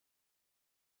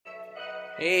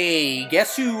Hey,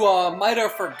 guess who might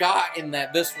have forgotten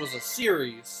that this was a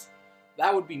series?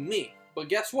 That would be me. But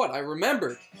guess what? I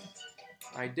remembered.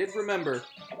 I did remember.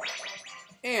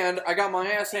 And I got my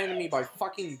ass handed to me by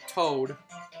fucking Toad.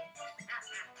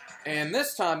 And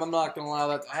this time, I'm not going to allow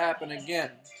that to happen again.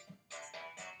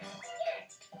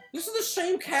 This is the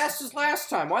same cast as last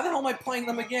time. Why the hell am I playing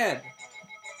them again?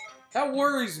 That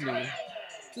worries me.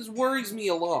 This worries me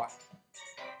a lot.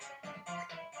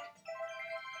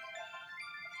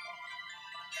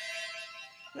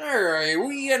 Alright,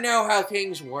 we know how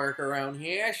things work around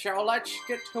here, so let's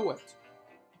get to it.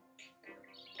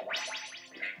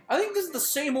 I think this is the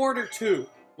same order, too.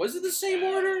 Was it the same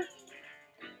order?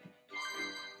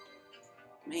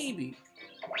 Maybe.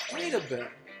 Wait a bit.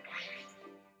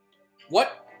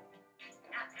 What?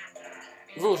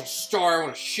 If it was a star, I would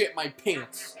have shit my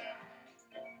pants.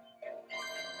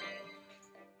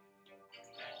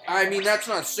 I mean, that's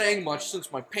not saying much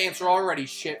since my pants are already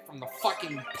shit from the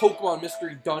fucking Pokemon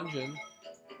Mystery Dungeon.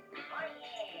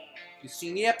 You've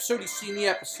seen the episode, you've seen the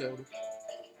episode.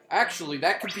 Actually,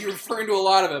 that could be referring to a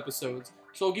lot of episodes,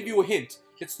 so I'll give you a hint.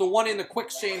 It's the one in the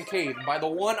Quicksand Cave. And by the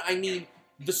one, I mean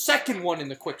the second one in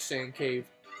the Quicksand Cave.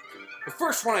 The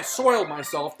first one, I soiled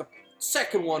myself. The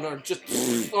second one, I just...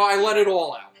 I let it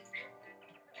all out.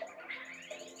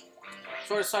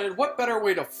 So I decided, what better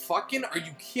way to fucking... Are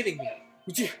you kidding me?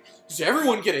 Does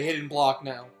everyone get a hidden block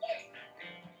now?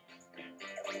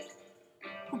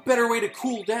 What better way to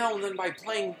cool down than by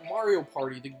playing Mario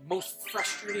Party, the most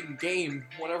frustrating game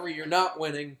whenever you're not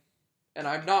winning. And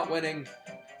I'm not winning.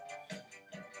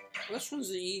 This one's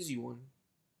the easy one.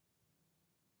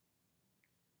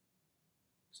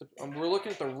 Except we're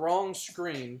looking at the wrong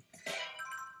screen.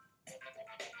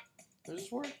 Does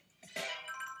this work?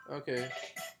 Okay.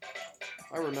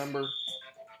 I remember.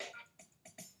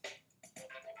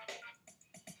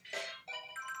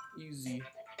 Easy.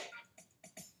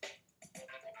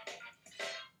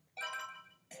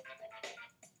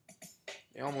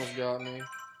 They almost got me.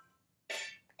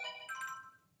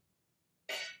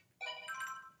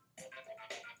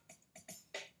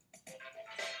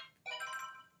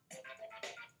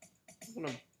 I'm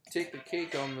gonna take the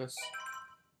cake on this.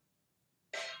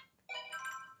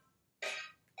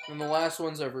 And the last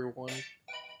one's everyone.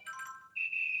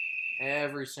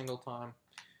 Every single time.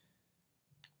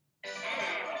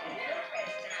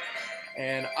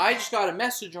 And I just got a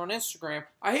message on Instagram.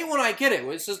 I hate when I get it.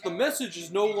 It says the message is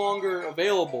no longer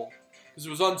available. Because it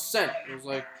was unsent. It was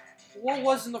like, what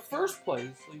was in the first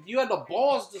place? Like, you had the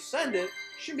balls to send it.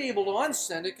 You should be able to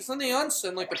unsend it. Because then they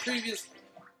unsend like the previous...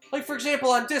 Like, for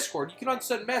example, on Discord, you can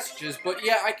unsend messages. But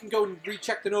yeah, I can go and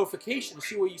recheck the notification to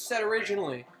see what you said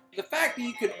originally. The fact that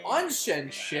you can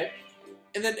unsend shit...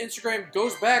 And then Instagram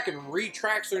goes back and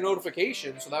retracts their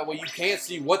notifications. So that way you can't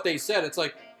see what they said. It's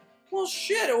like... Well,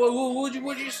 shit,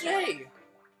 what'd you say?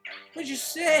 What'd you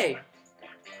say?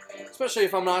 Especially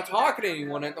if I'm not talking to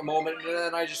anyone at the moment, and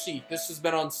then I just see, this has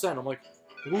been unsent. I'm like,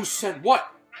 who sent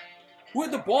what? Who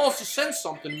had the balls to send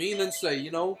something to me and then say,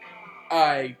 you know,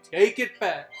 I take it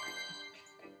back.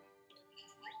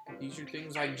 These are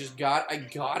things I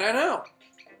gotta know.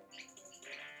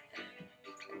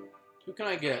 Who can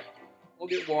I get? We'll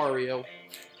get Wario.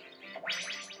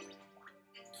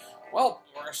 Well,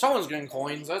 someone's getting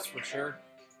coins, that's for sure.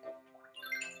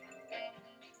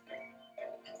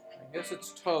 I guess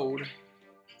it's Toad.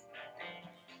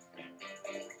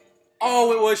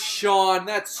 Oh, it was Sean,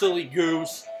 that silly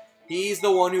goose. He's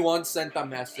the one who unsent the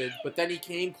message, but then he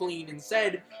came clean and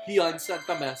said he unsent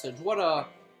the message. What a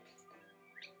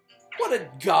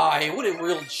guy, what a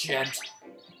real gent.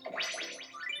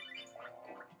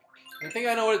 I think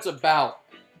I know what it's about.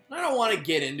 I don't want to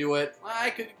get into it.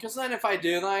 Because then if I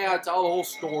do, then I gotta tell the whole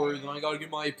story, then I gotta give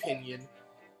my opinion.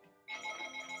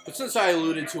 But since I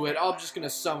alluded to it, I'm just gonna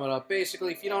sum it up.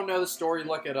 Basically, if you don't know the story,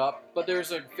 look it up. But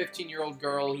there's a 15-year-old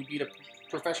girl who beat a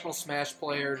professional Smash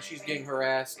player, and she's getting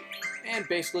harassed. And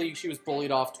basically, she was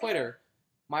bullied off Twitter.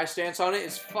 My stance on it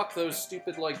is fuck those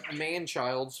stupid, like,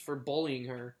 man-childs for bullying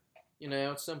her. You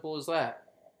know, it's simple as that.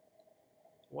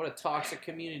 What a toxic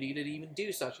community to even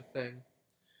do such a thing.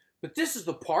 But this is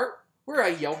the part where I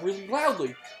yell really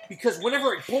loudly. Because whenever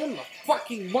I blow on the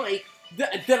fucking mic,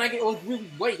 then I get like really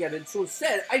lightheaded. So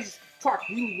instead, I just talk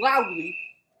really loudly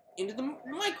into the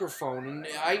microphone. And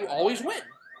I always win.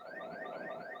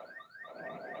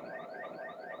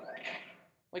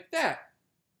 Like that.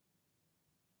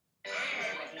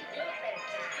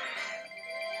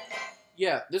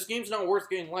 Yeah, this game's not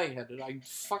worth getting lightheaded. I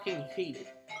fucking hate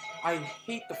it. I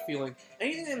hate the feeling.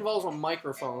 Anything that involves a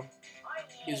microphone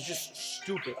is just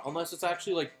stupid, unless it's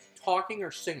actually, like, talking or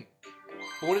singing.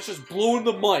 But when it's just blowing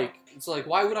the mic, it's like,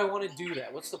 why would I want to do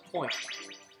that? What's the point?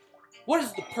 What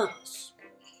is the purpose?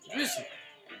 There isn't.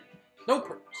 No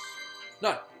purpose.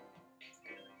 None.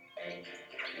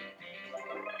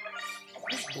 I'm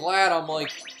just glad I'm,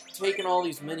 like, taking all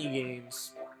these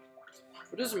mini-games.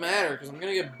 It doesn't matter, because I'm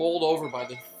gonna get bowled over by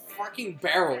the fucking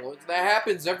barrel. That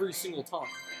happens every single time.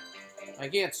 I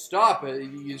can't stop it.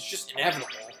 It's just inevitable.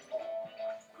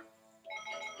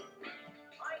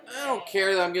 I don't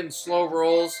care that I'm getting slow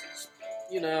rolls.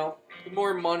 You know, the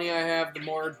more money I have, the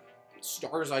more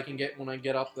stars I can get when I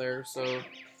get up there, so...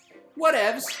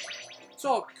 Whatevs. It's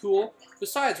all cool.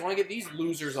 Besides, when I get these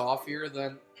losers off here,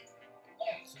 then...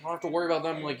 I don't have to worry about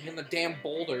them, like, in the damn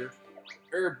boulder.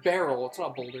 Or barrel. It's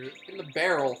not a boulder. In the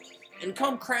barrel. And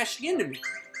come crashing into me.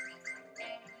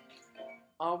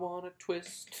 I wanna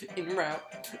twist and route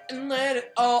and let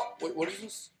it all... Wait, what is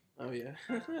this? Oh, yeah.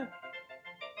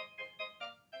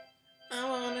 I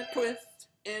wanna twist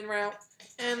and route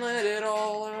and let it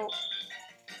all out.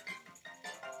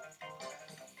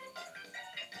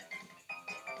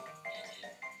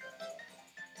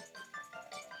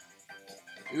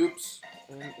 Oops.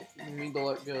 I need to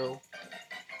let go.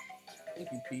 Thank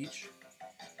you, Peach.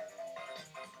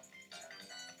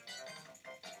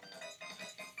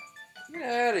 Get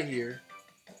out of here.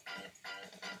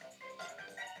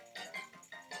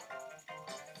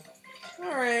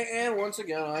 Alright, and once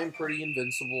again, I'm pretty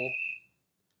invincible.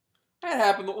 That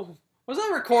happened. Was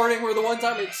that recording where the one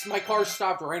time my car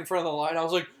stopped right in front of the light? I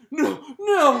was like, no,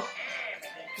 no!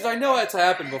 Because I know that's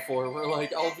happened before, where,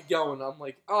 like, I'll be going, I'm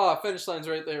like, ah, finish line's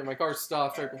right there, my car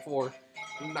stopped right before.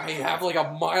 And I have, like,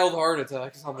 a mild heart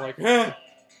attack, because I'm like, eh.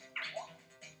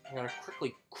 I gotta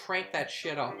quickly crank that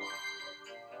shit up.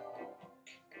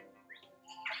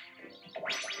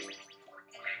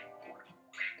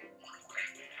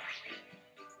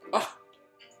 Ah.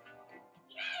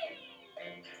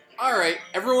 Alright,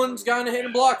 everyone's gotten a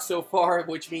hidden block so far,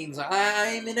 which means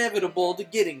I'm inevitable to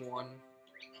getting one.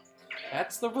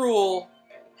 That's the rule.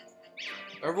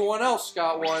 Everyone else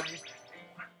got one.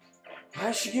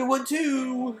 I should get one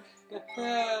too.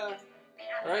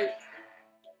 Right?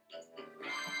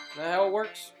 Is that how it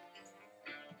works?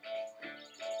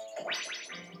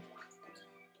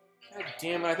 God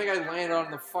damn it, I think I landed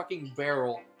on the fucking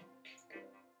barrel.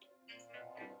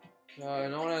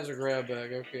 No one has a grab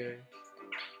bag, okay.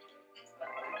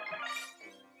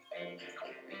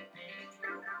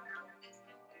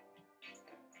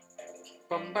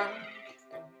 Bum, bum.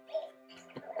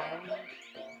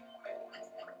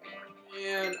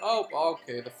 And, oh,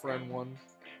 okay, the friend one.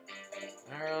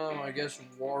 I guess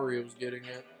Wario's getting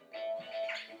it.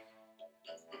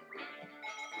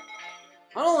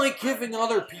 I don't like giving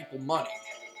other people money.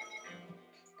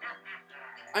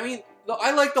 I mean,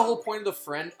 I like the whole point of the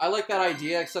friend. I like that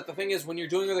idea, except the thing is, when you're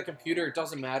doing it with a computer, it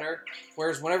doesn't matter.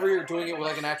 Whereas whenever you're doing it with,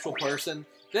 like, an actual person,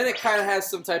 then it kind of has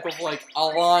some type of, like,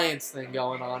 alliance thing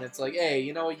going on. It's like, hey,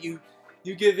 you know what, you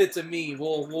give it to me,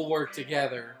 we'll work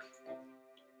together.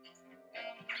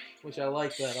 Which I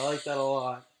like that. I like that a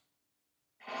lot.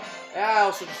 I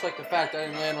also just like the fact I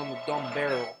didn't land on the dumb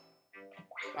barrel.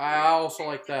 I also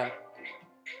like that.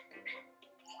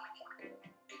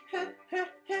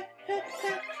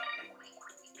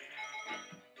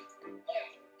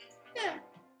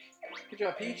 Good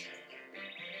job, Peach.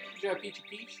 Good job, Peachy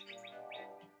Peach.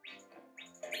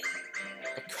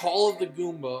 The Call of the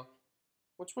Goomba.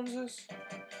 Which one is this?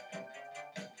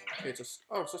 Okay, it's a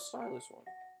stylish one.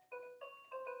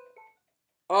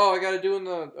 Oh, I gotta do in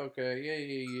the... Okay,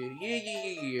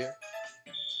 yeah.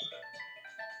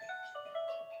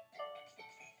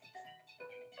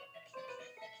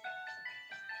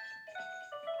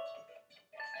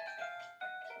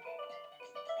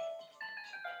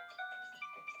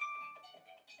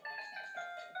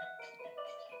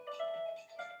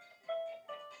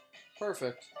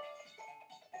 Perfect.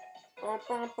 Look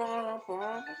how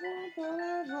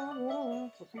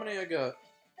many I got.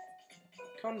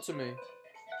 Come to me.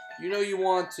 You know you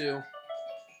want to.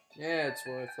 Yeah, that's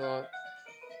what I thought.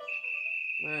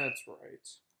 That's right.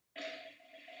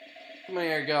 How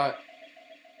many I got?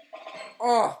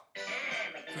 Oh!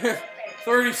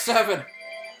 37!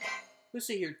 Let's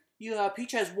see here.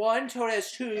 Peach has 1, Toad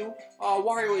has 2,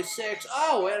 Wario has 6,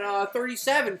 oh, and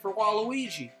 37 for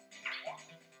Waluigi.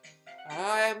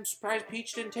 I'm surprised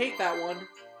Peach didn't take that one.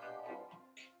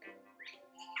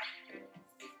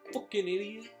 Fucking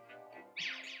idiot.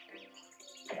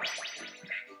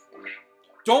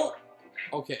 Don't...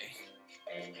 Okay.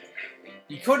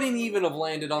 You couldn't even have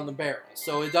landed on the barrel,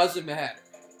 so it doesn't matter.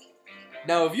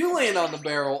 Now, if you land on the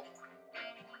barrel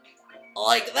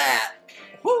like that,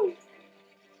 whoo!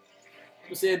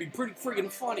 I say it'd be pretty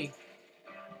friggin' funny.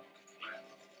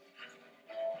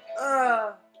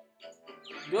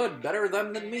 Good, better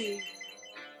them than me.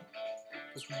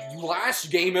 This last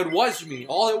game, it was me.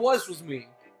 All it was me.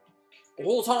 The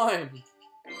whole time.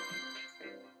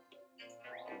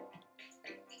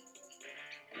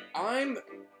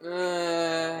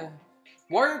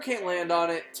 Wario can't land on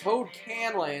it. Toad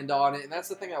can land on it, and that's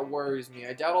the thing that worries me.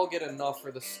 I doubt I'll get enough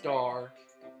for the star.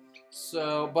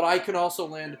 So, but I can also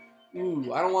land...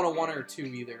 Ooh, I don't want a 1 or 2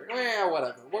 either. Eh,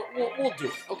 whatever. We'll do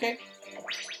it, okay?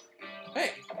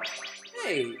 Hey.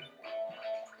 Hey.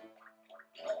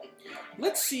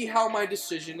 Let's see how my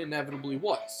decision inevitably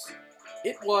was.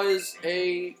 It was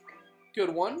a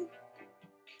good one.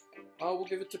 We'll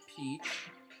give it to Peach.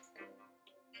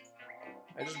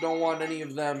 I just don't want any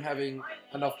of them having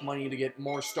enough money to get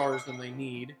more stars than they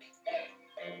need.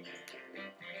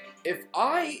 If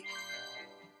I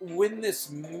win this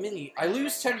mini... I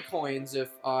lose 10 coins if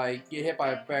I get hit by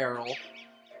a barrel,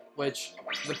 which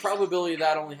the probability of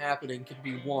that only happening could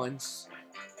be once.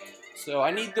 So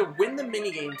I need to win the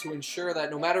minigame to ensure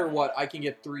that no matter what, I can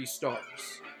get 3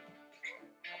 stars.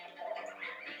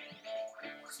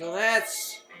 So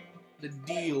that's the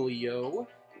dealio.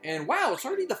 And wow, it's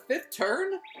already the 5th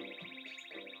turn?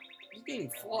 This game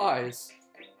flies.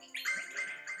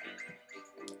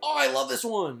 Oh, I love this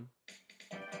one!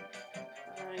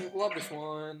 I love this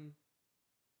one.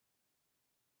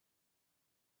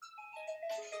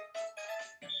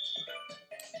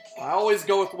 I always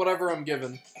go with whatever I'm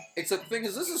given. Except the thing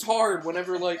is, this is hard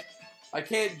whenever, like, I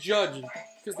can't judge,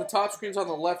 because the top screen's on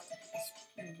the left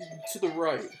to the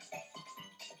right.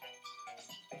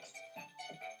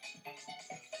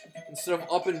 Instead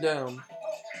of up and down.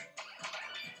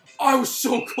 I was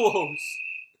so close!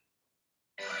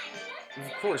 And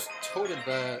of course, toted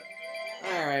that.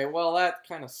 Alright, well, that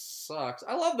kind of sucks.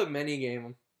 I love the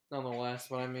minigame, nonetheless,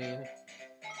 but I mean...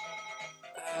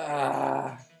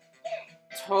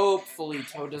 hopefully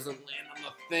Toad doesn't land on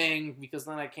the thing, because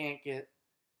then I can't get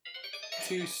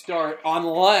 2 stars,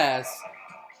 unless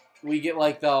we get,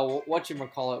 like, the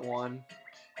whatchamacallit one,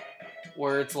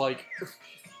 where it's, like,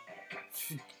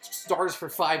 stars for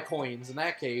 5 coins. In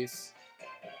that case,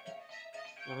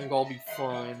 I think I'll be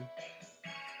fine.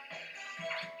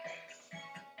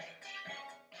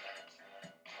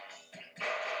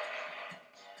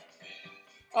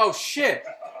 Oh, shit!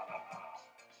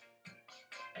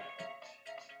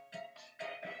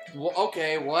 Well,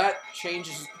 okay, well, that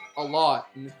changes a lot.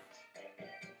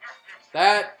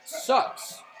 That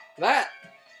sucks. That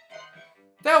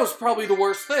was probably the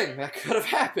worst thing that could have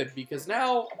happened, because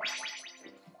now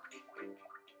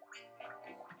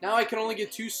I can only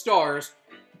get 2 stars.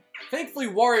 Thankfully,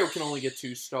 Wario can only get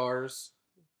 2 stars.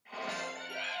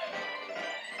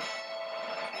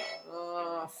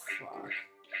 Fuck.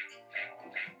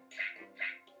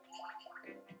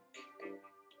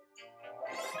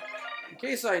 In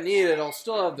case I need it, I'll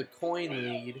still have the coin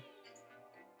lead.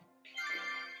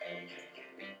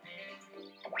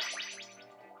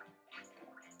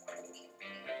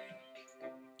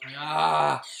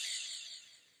 Ah!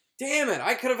 Damn it!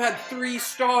 I could have had 3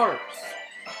 stars!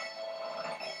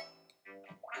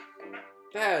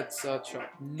 That's such a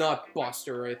nut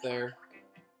buster right there.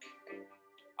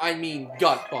 I mean,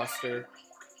 gut buster.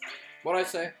 What'd I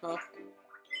say, huh?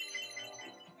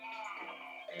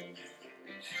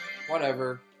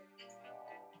 Whatever.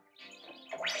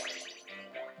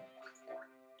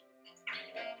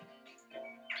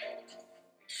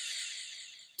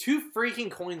 2 freaking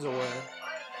coins away.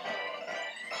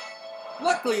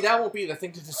 Luckily, that won't be the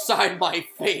thing to decide my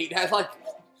fate. I like...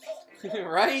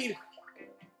 right?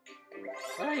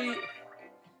 Right?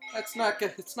 That's not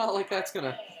gonna... It's not like that's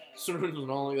gonna... That's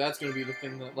gonna be the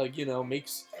thing that, like, you know,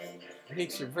 makes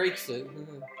or breaks it.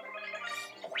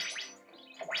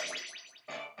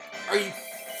 Are you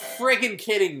friggin'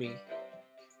 kidding me?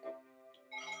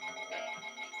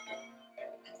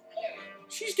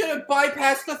 She's gonna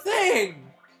bypass the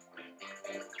thing!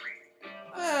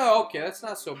 Oh, okay, that's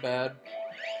not so bad.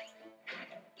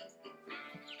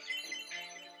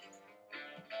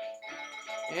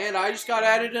 And I just got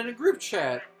added in a group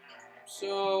chat.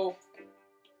 So,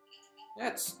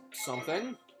 that's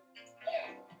something.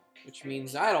 Which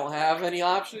means I don't have any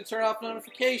option to turn off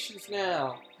notifications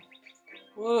now.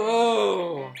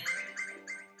 Whoa!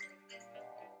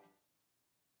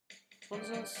 What is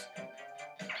this?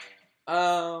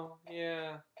 Oh,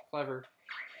 yeah. Clever.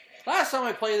 Last time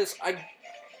I played this,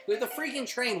 the freaking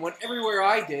train went everywhere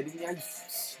I did. And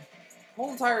the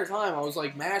whole entire time I was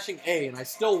like mashing A and I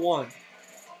still won.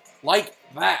 Like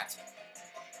that.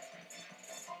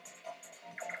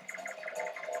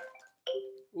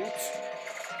 Oops.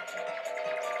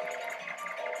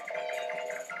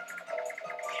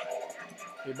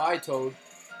 Okay, bye, Toad.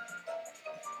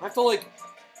 I have to, like,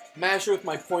 mash it with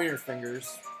my pointer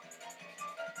fingers.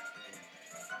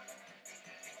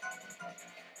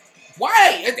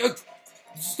 Why?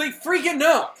 They freaking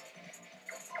know!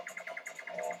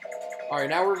 Alright,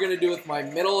 now we're gonna do it with my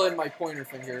middle and my pointer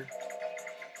finger.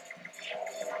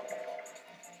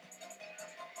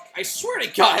 I swear to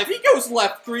God, if he goes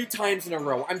left 3 times in a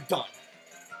row, I'm done.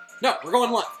 No, we're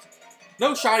going left.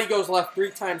 No shot he goes left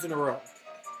 3 times in a row.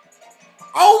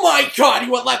 Oh my God, he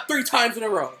went left 3 times in a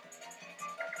row.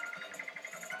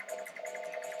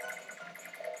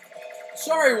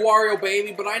 Sorry, Wario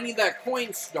baby, but I need that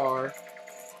coin star.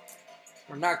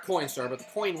 Or not coin star, but the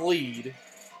coin lead.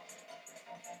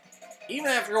 Even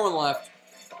after going left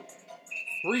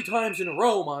 3 times in a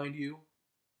row, mind you.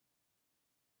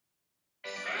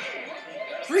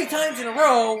 3 times in a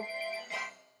row.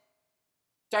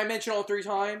 Did I mention all 3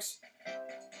 times?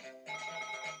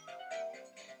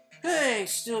 Hey,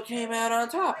 still came out on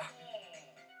top.